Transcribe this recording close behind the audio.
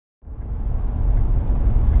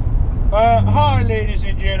Hi, ladies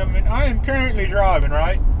and gentlemen. I am currently driving,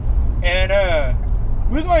 right? And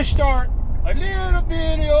we're going to start a little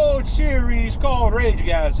bitty old series called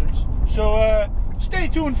RAGEGASMs. So stay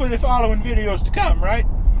tuned for the following videos to come, right?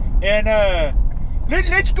 And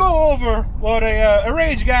let's go over what a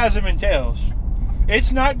RAGEGASM entails.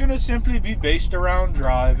 It's not going to simply be based around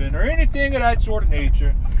driving or anything of that sort of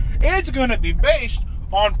nature. It's going to be based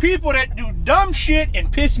on people that do dumb shit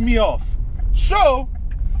and piss me off. So,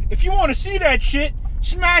 if you want to see that shit,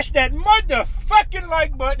 smash that motherfucking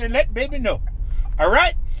like button and let baby know.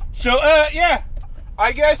 Alright? So, yeah.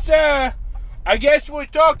 I guess we'll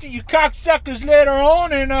talk to you cocksuckers later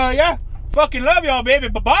on, and, yeah. Fucking love y'all, baby.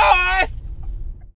 Bye-bye!